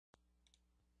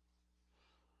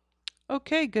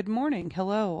Okay, good morning.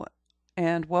 Hello,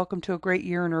 and welcome to a great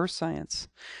year in earth science.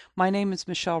 My name is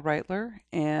Michelle Reitler,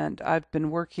 and I've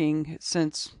been working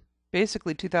since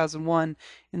basically 2001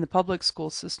 in the public school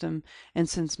system and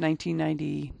since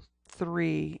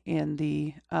 1993 in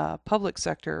the public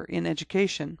sector in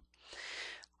education.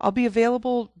 I'll be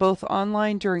available both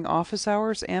online during office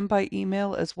hours and by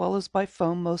email as well as by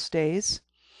phone most days.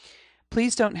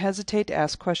 Please don't hesitate to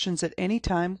ask questions at any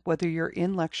time, whether you're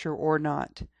in lecture or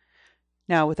not.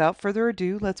 Now, without further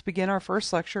ado, let's begin our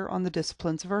first lecture on the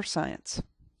disciplines of earth science.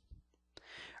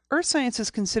 Earth science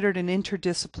is considered an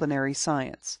interdisciplinary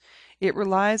science. It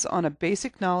relies on a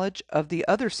basic knowledge of the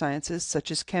other sciences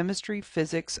such as chemistry,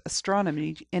 physics,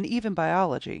 astronomy, and even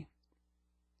biology.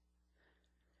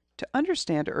 To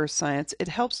understand earth science, it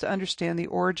helps to understand the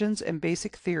origins and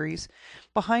basic theories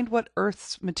behind what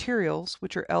Earth's materials,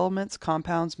 which are elements,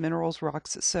 compounds, minerals,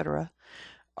 rocks, etc.,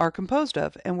 are composed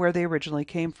of and where they originally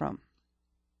came from.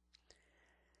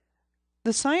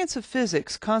 The science of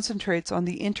physics concentrates on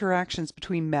the interactions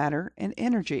between matter and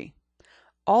energy.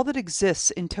 All that exists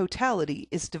in totality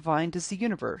is defined as the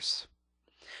universe.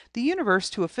 The universe,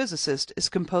 to a physicist, is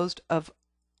composed of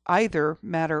either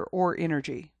matter or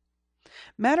energy.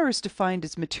 Matter is defined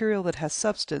as material that has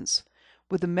substance,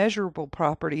 with a measurable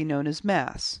property known as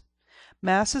mass.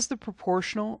 Mass is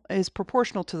proportional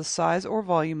to the size or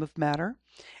volume of matter,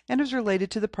 and is related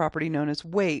to the property known as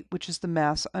weight, which is the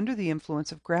mass under the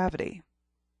influence of gravity.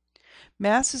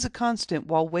 Mass is a constant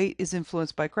while weight is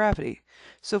influenced by gravity.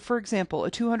 So, for example,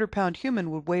 a 200-pound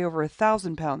human would weigh over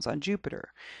 1,000 pounds on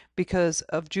Jupiter because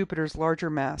of Jupiter's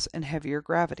larger mass and heavier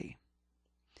gravity.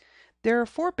 There are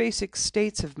four basic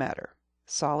states of matter: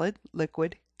 solid,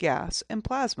 liquid, gas, and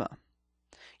plasma.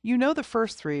 You know the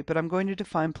first three, but I'm going to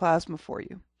define plasma for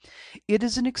you. It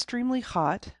is an extremely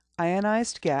hot,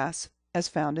 ionized gas as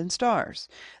found in stars.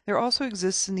 There also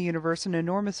exists in the universe an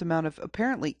enormous amount of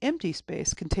apparently empty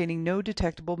space containing no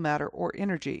detectable matter or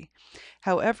energy.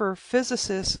 However,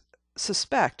 physicists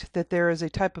suspect that there is a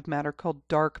type of matter called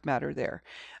dark matter there.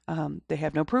 They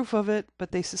have no proof of it,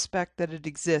 but they suspect that it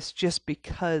exists just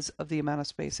because of the amount of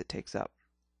space it takes up.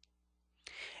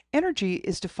 Energy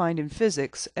is defined in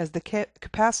physics as the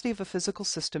capacity of a physical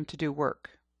system to do work.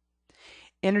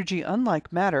 Energy,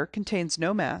 unlike matter, contains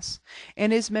no mass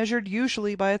and is measured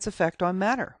usually by its effect on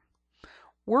matter.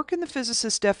 Work in the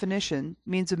physicist's definition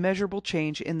means a measurable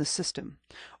change in the system,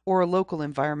 or a local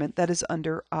environment that is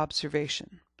under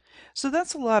observation. So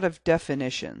that's a lot of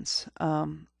definitions.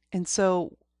 And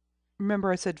so,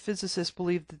 remember I said physicists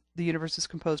believe that the universe is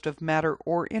composed of matter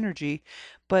or energy,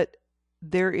 but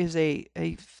there is a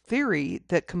theory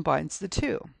that combines the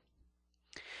two.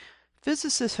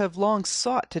 Physicists have long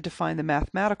sought to define the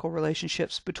mathematical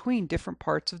relationships between different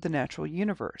parts of the natural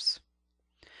universe.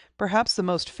 Perhaps the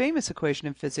most famous equation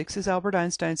in physics is Albert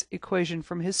Einstein's equation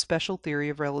from his special theory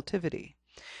of relativity,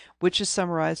 which is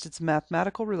summarized as a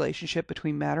mathematical relationship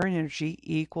between matter and energy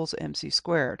E equals mc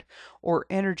squared, or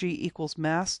energy equals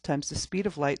mass times the speed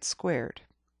of light squared.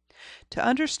 To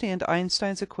understand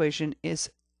Einstein's equation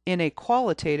is in a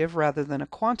qualitative rather than a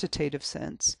quantitative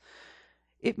sense.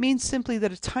 It means simply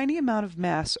that a tiny amount of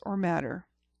mass or matter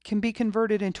can be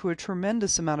converted into a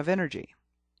tremendous amount of energy.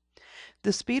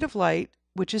 The speed of light,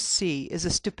 which is c, is a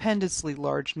stupendously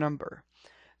large number.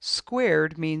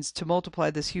 Squared means to multiply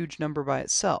this huge number by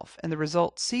itself, and the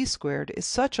result c squared is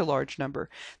such a large number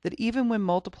that even when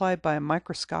multiplied by a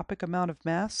microscopic amount of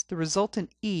mass, the resultant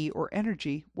E, or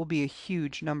energy, will be a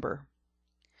huge number.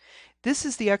 This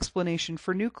is the explanation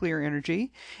for nuclear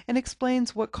energy and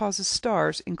explains what causes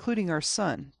stars, including our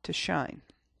sun, to shine.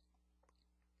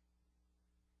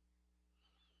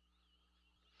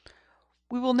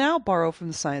 We will now borrow from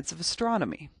the science of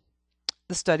astronomy,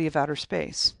 the study of outer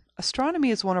space.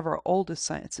 Astronomy is one of our oldest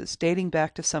sciences, dating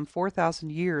back to some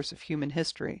 4,000 years of human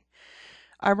history.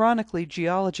 Ironically,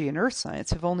 geology and earth science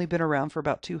have only been around for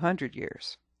about 200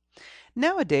 years.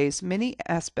 Nowadays, many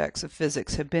aspects of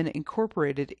physics have been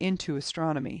incorporated into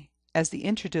astronomy as the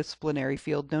interdisciplinary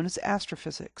field known as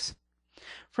astrophysics.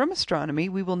 From astronomy,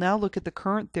 we will now look at the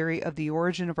current theory of the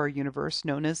origin of our universe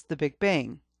known as the Big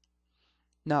Bang,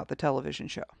 not the television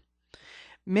show.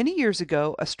 Many years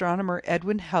ago, astronomer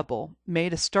Edwin Hubble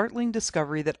made a startling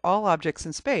discovery that all objects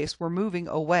in space were moving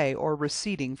away or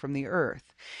receding from the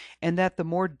Earth, and that the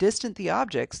more distant the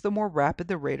objects, the more rapid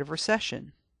the rate of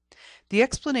recession. The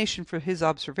explanation for his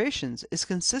observations is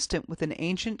consistent with an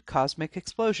ancient cosmic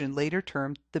explosion later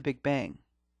termed the Big Bang,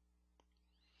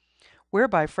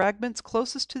 whereby fragments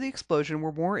closest to the explosion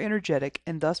were more energetic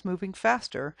and thus moving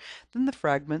faster than the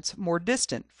fragments more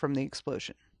distant from the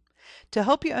explosion. To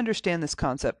help you understand this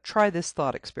concept, try this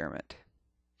thought experiment.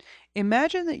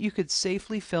 Imagine that you could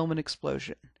safely film an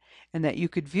explosion, and that you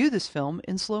could view this film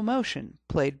in slow motion,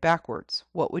 played backwards.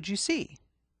 What would you see?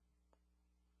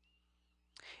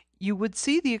 You would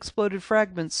see the exploded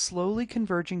fragments slowly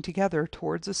converging together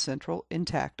towards a central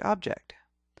intact object.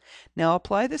 Now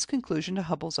apply this conclusion to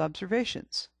Hubble's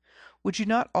observations. Would you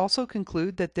not also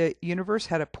conclude that the universe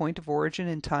had a point of origin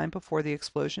in time before the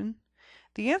explosion?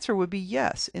 The answer would be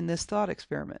yes in this thought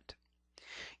experiment.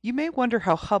 You may wonder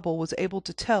how Hubble was able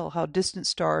to tell how distant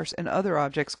stars and other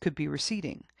objects could be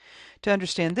receding. To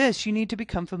understand this, you need to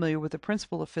become familiar with a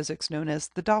principle of physics known as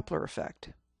the Doppler effect.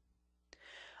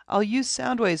 I'll use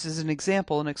sound waves as an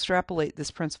example and extrapolate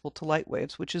this principle to light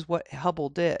waves, which is what Hubble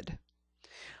did.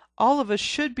 All of us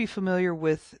should be familiar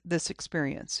with this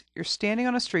experience. You're standing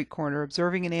on a street corner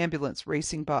observing an ambulance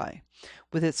racing by,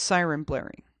 with its siren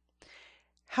blaring.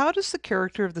 How does the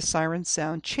character of the siren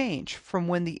sound change from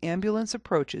when the ambulance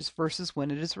approaches versus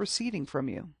when it is receding from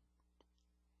you?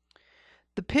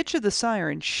 The pitch of the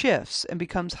siren shifts and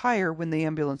becomes higher when the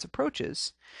ambulance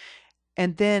approaches,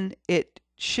 and then it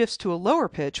shifts to a lower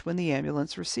pitch when the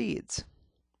ambulance recedes.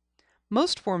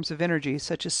 Most forms of energy,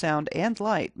 such as sound and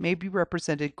light, may be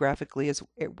represented graphically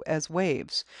as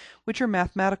waves, which are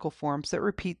mathematical forms that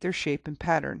repeat their shape and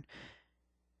pattern.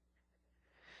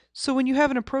 So when you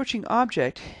have an approaching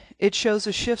object, it shows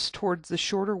a shift towards the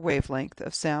shorter wavelength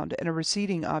of sound, and a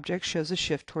receding object shows a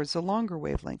shift towards the longer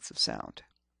wavelengths of sound.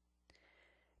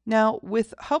 Now,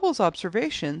 with Hubble's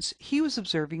observations, he was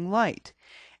observing light,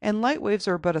 and light waves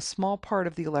are but a small part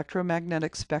of the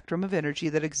electromagnetic spectrum of energy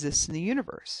that exists in the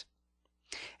universe.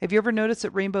 Have you ever noticed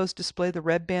that rainbows display the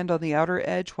red band on the outer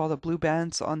edge while the blue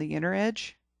band's on the inner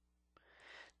edge?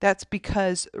 That's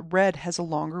because red has a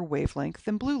longer wavelength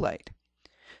than blue light.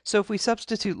 So if we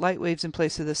substitute light waves in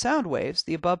place of the sound waves,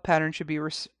 the above pattern should be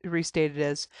restated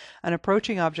as an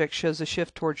approaching object shows a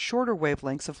shift toward shorter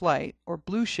wavelengths of light, or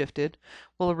blue shifted,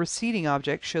 while a receding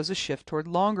object shows a shift toward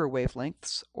longer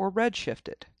wavelengths, or red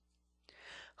shifted.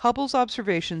 Hubble's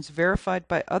observations, verified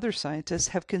by other scientists,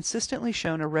 have consistently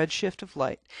shown a red shift of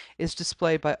light is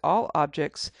displayed by all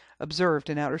objects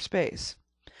observed in outer space.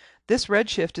 This red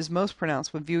shift is most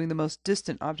pronounced when viewing the most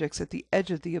distant objects at the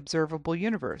edge of the observable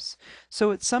universe.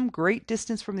 So at some great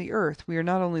distance from the Earth, we are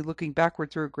not only looking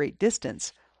backward through a great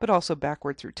distance, but also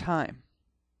backward through time.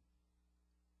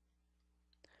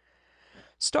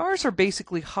 Stars are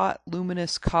basically hot,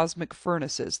 luminous cosmic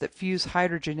furnaces that fuse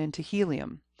hydrogen into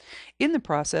helium. In the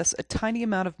process, a tiny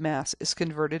amount of mass is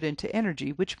converted into energy,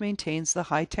 which maintains the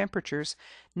high temperatures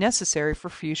necessary for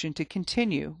fusion to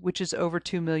continue, which is over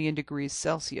 2 million degrees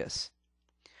Celsius.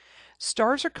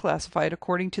 Stars are classified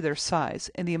according to their size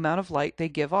and the amount of light they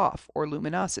give off, or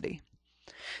luminosity.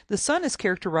 The Sun is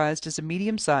characterized as a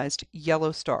medium-sized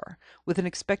yellow star, with an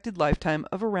expected lifetime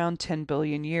of around 10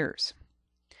 billion years,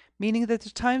 meaning that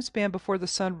the time span before the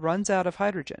Sun runs out of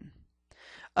hydrogen.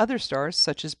 Other stars,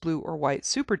 such as blue or white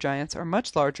supergiants, are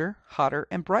much larger, hotter,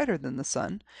 and brighter than the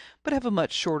Sun, but have a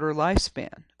much shorter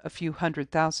lifespan, a few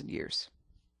 100,000 years.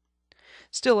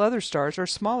 Still other stars are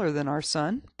smaller than our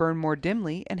Sun, burn more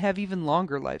dimly, and have even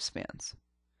longer lifespans.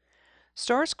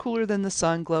 Stars cooler than the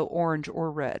Sun glow orange or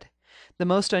red. The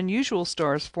most unusual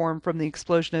stars form from the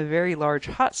explosion of very large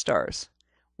hot stars,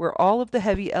 where all of the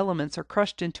heavy elements are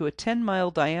crushed into a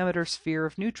 10-mile diameter sphere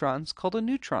of neutrons called a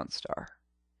neutron star.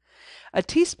 A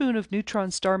teaspoon of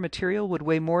neutron star material would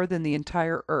weigh more than the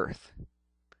entire Earth.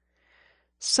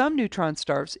 Some neutron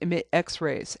stars emit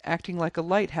X-rays, acting like a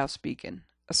lighthouse beacon.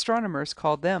 Astronomers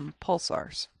call them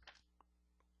pulsars.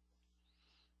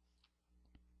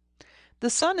 The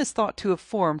Sun is thought to have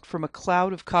formed from a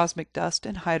cloud of cosmic dust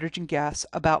and hydrogen gas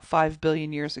about 5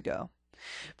 billion years ago.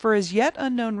 For as yet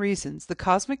unknown reasons, the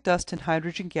cosmic dust and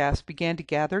hydrogen gas began to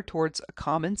gather towards a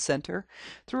common center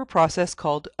through a process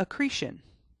called accretion.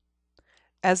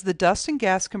 As the dust and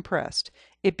gas compressed,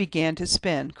 it began to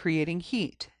spin, creating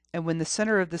heat, and when the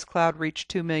center of this cloud reached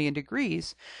 2 million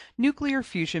degrees, nuclear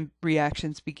fusion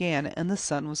reactions began and the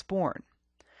Sun was born.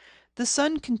 The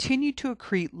Sun continued to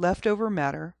accrete leftover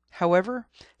matter. However,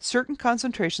 certain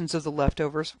concentrations of the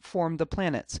leftovers formed the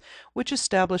planets, which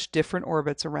established different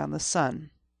orbits around the Sun.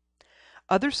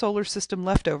 Other solar system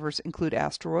leftovers include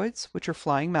asteroids, which are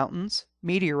flying mountains,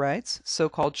 meteorites,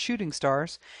 so-called shooting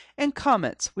stars, and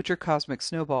comets, which are cosmic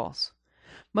snowballs,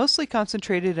 mostly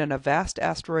concentrated in a vast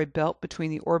asteroid belt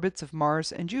between the orbits of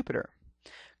Mars and Jupiter.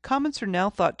 Comets are now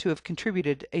thought to have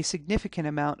contributed a significant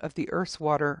amount of the Earth's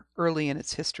water early in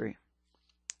its history.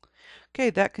 Okay,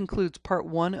 that concludes part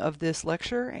 1 of this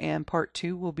lecture, and part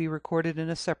 2 will be recorded in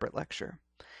a separate lecture.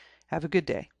 Have a good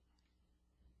day.